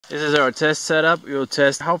This is our test setup. We will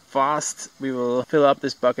test how fast we will fill up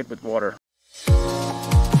this bucket with water.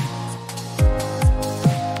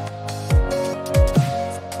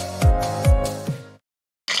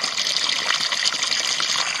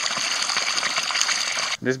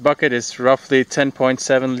 This bucket is roughly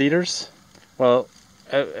 10.7 liters. Well,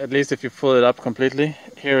 at least if you fill it up completely.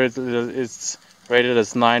 Here it's rated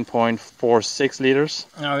as 9.46 liters.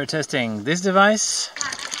 Now we're testing this device.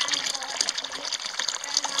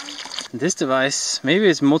 This device, maybe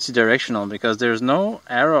it's multi-directional because there's no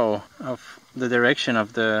arrow of the direction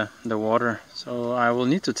of the water. So I will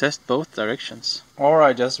need to test both directions. Or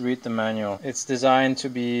I just read the manual. It's designed to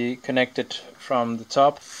be connected from the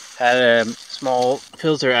top. Had a small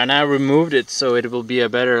filter and I removed it so it will be a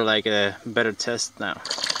better test now.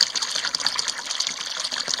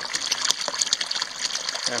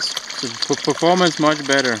 Yes, the performance much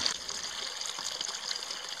better.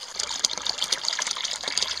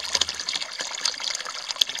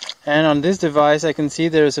 And on this device I can see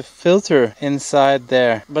there's a filter inside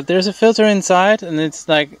there. But there's a filter inside and it's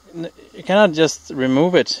like, you cannot just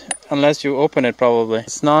remove it unless you open it probably.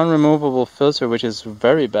 It's non-removable filter, which is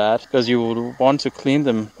very bad because you would want to clean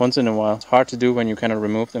them once in a while. It's hard to do when you cannot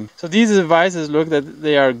remove them. So these devices look that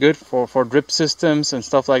they are good for drip systems and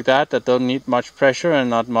stuff like that don't need much pressure and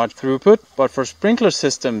not much throughput. But for sprinkler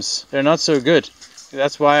systems, they're not so good.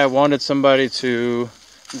 That's why I wanted somebody to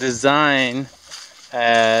design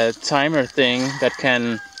a timer thing that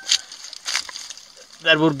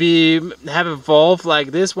would have a valve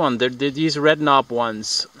like this one. These red knob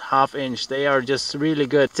ones, 1/2 inch, they are just really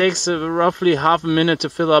good. It takes roughly half a minute to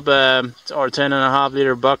fill up or 10.5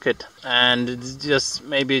 liter bucket, and it just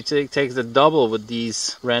maybe takes the double with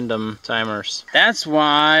these random timers. That's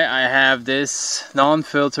why I have this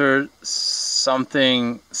non-filtered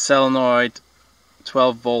something solenoid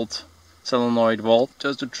 12 volt solenoid volt,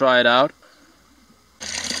 just to try it out.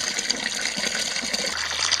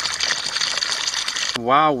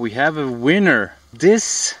 Wow, we have a winner.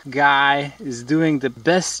 This guy is doing the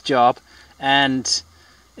best job, and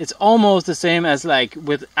it's almost the same as like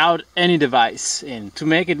without any device in. To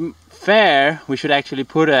make it fair, we should actually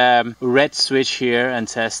put a red switch here and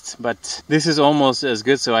test, but this is almost as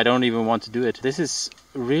good, so I don't even want to do it. This is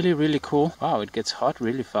really cool. Wow, it gets hot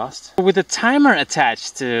really fast. With a timer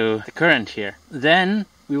attached to the current here, then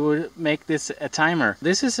we will make this a timer.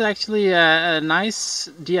 This is actually a nice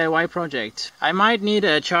DIY project. I might need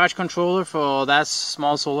a charge controller for that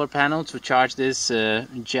small solar panel to charge this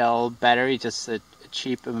gel battery, just a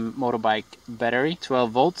cheap motorbike battery,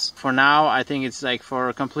 12 volts. For now, I think it's like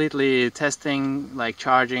for completely testing, like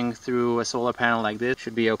charging through a solar panel like this,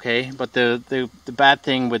 should be okay. But the bad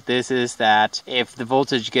thing with this is that if the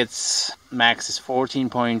voltage gets max is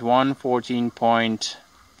 14.1,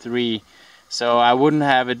 14.3, so I wouldn't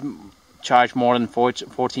have it charge more than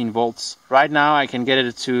 14 volts. Right now I can get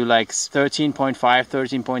it to like 13.5,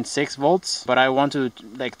 13.6 volts, but I want to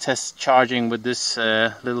like test charging with this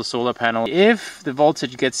little solar panel. If the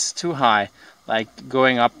voltage gets too high, like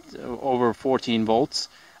going up over 14 volts,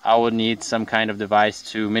 I would need some kind of device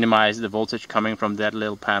to minimize the voltage coming from that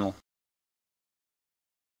little panel.